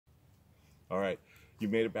All right, you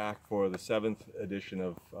made it back for the 7th edition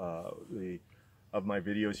of my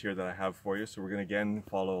videos here that I have for you. So we're going to again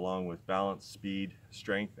follow along with balance, speed,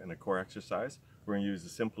 strength, and a core exercise. We're going to use the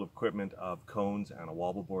simple equipment of cones and a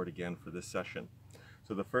wobble board again for this session.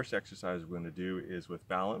 So the first exercise we're going to do is with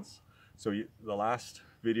balance. So the last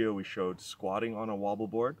video we showed squatting on a wobble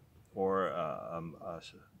board, or a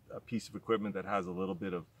piece of equipment that has a little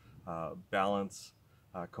bit of balance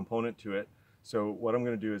component to it. So what I'm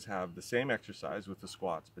going to do is have the same exercise with the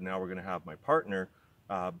squats, but now we're going to have my partner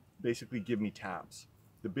basically give me taps.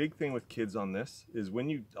 The big thing with kids on this is when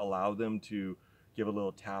you allow them to give a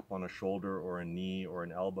little tap on a shoulder or a knee or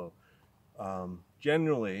an elbow,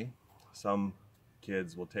 generally some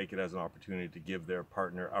kids will take it as an opportunity to give their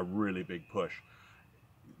partner a really big push.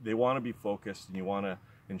 They want to be focused, and you want to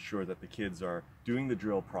ensure that the kids are doing the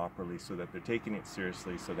drill properly so that they're taking it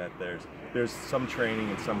seriously, so that there's some training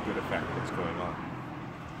and some good effect that's going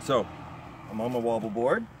on. So I'm on the wobble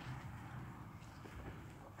board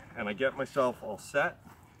and I get myself all set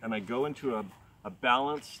and I go into a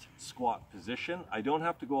balanced squat position. I don't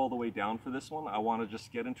have to go all the way down for this one. I want to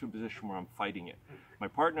just get into a position where I'm fighting it. My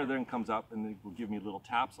partner then comes up and they will give me little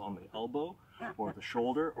taps on the elbow or the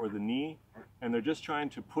shoulder or the knee, and they're just trying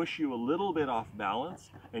to push you a little bit off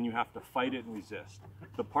balance, and you have to fight it and resist.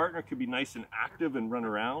 The partner could be nice and active and run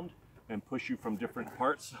around and push you from different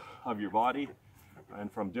parts of your body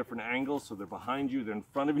and from different angles, so they're behind you, they're in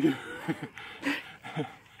front of you.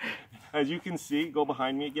 As you can see, go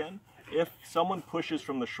behind me again. If someone pushes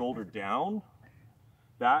from the shoulder down,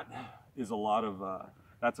 that is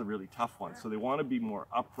that's a really tough one. So they want to be more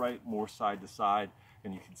upright, more side to side,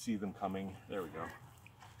 and you can see them coming, there we go,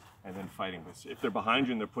 and then fighting. If they're behind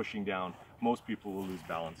you and they're pushing down, most people will lose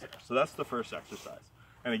balance there. So that's the first exercise.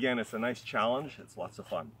 And again, it's a nice challenge, it's lots of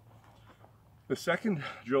fun. The second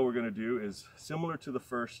drill we're going to do is similar to the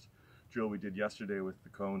first drill we did yesterday with the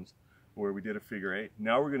cones, where we did a figure 8.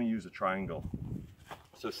 Now we're going to use a triangle.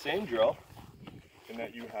 So same drill, in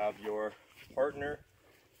that you have your partner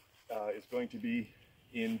is going to be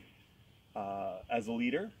in as a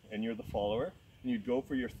leader and you're the follower, and you'd go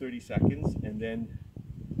for your 30 seconds and then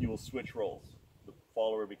you will switch roles. The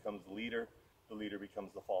follower becomes the leader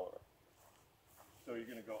becomes the follower. So you're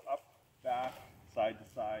going to go up, back, side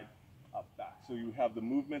to side, up, back. So you have the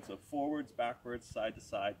movements of forwards, backwards, side to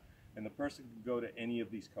side, and the person can go to any of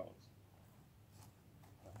these cones.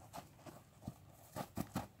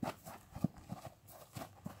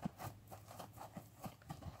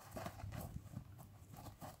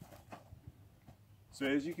 So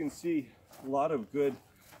as you can see, a lot of good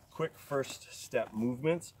quick first step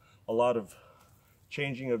movements, a lot of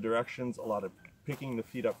changing of directions, a lot of picking the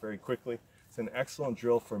feet up very quickly. It's an excellent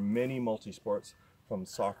drill for many multi-sports, from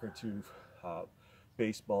soccer to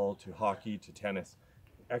baseball to hockey to tennis.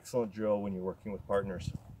 Excellent drill when you're working with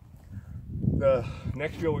partners. The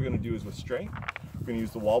next drill we're going to do is with strength. We're going to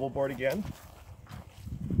use the wobble board again.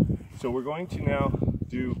 So we're going to now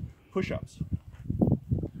do push-ups.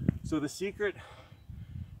 So the secret,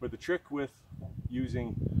 or the trick with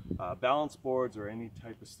using balance boards or any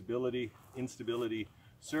type of instability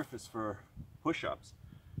surface for push-ups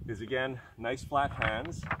is, again, nice flat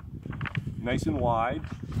hands, nice and wide,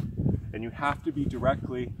 and you have to be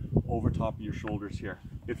directly over top of your shoulders here.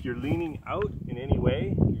 If you're leaning out in any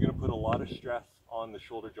way, you're going to put a lot of stress on the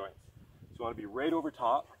shoulder joints. So you want to be right over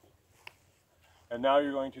top. And now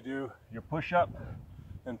you're going to do your push-up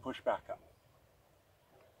and push back up.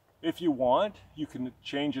 If you want, you can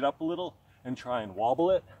change it up a little and try and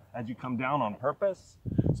wobble it as you come down on purpose.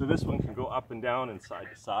 So this one can go up and down and side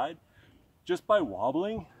to side. Just by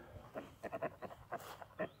wobbling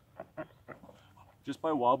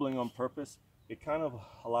on purpose, it kind of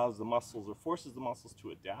allows the muscles, or forces the muscles,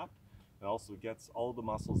 to adapt, and also gets all the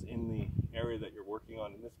muscles in the area that you're working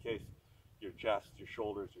on, in this case your chest, your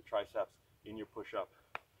shoulders, your triceps, in your push-up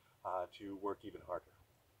to work even harder.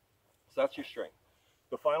 So that's your strength.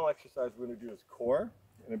 The final exercise we're going to do is core,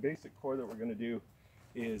 and a basic core that we're going to do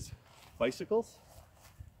is bicycles.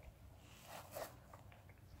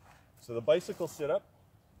 So the bicycle sit-up.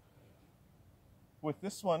 With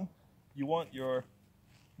this one, you want your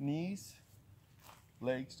knees,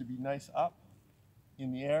 legs to be nice up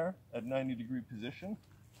in the air at 90-degree position.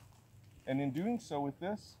 And in doing so with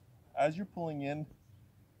this, as you're pulling in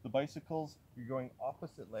the bicycles, you're going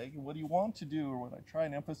opposite leg. And what you want to do, or what I try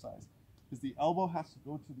and emphasize, is the elbow has to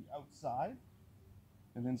go to the outside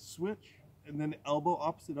and then switch, and then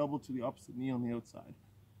opposite elbow to the opposite knee on the outside.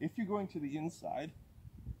 If you're going to the inside,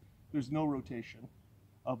 there's no rotation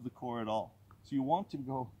of the core at all. So you want to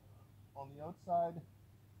go on the outside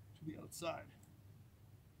to the outside.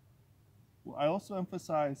 Well, I also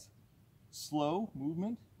emphasize slow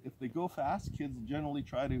movement. If they go fast, kids generally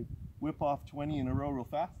try to whip off 20 in a row real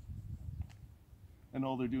fast. And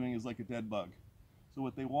all they're doing is like a dead bug. So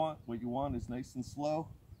what you want is nice and slow.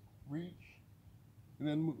 Reach, and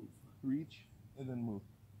then move. Reach, and then move.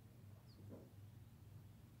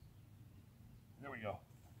 There we go.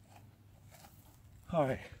 All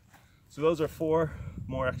right, so those are 4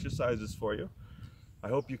 more exercises for you. I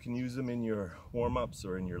hope you can use them in your warm-ups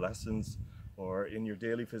or in your lessons or in your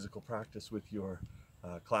daily physical practice with your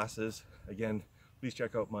classes. Again, please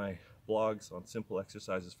check out my blogs on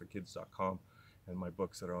simpleexercisesforkids.com and my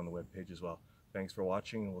books that are on the webpage as well. Thanks for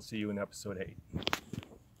watching, and we'll see you in episode 8.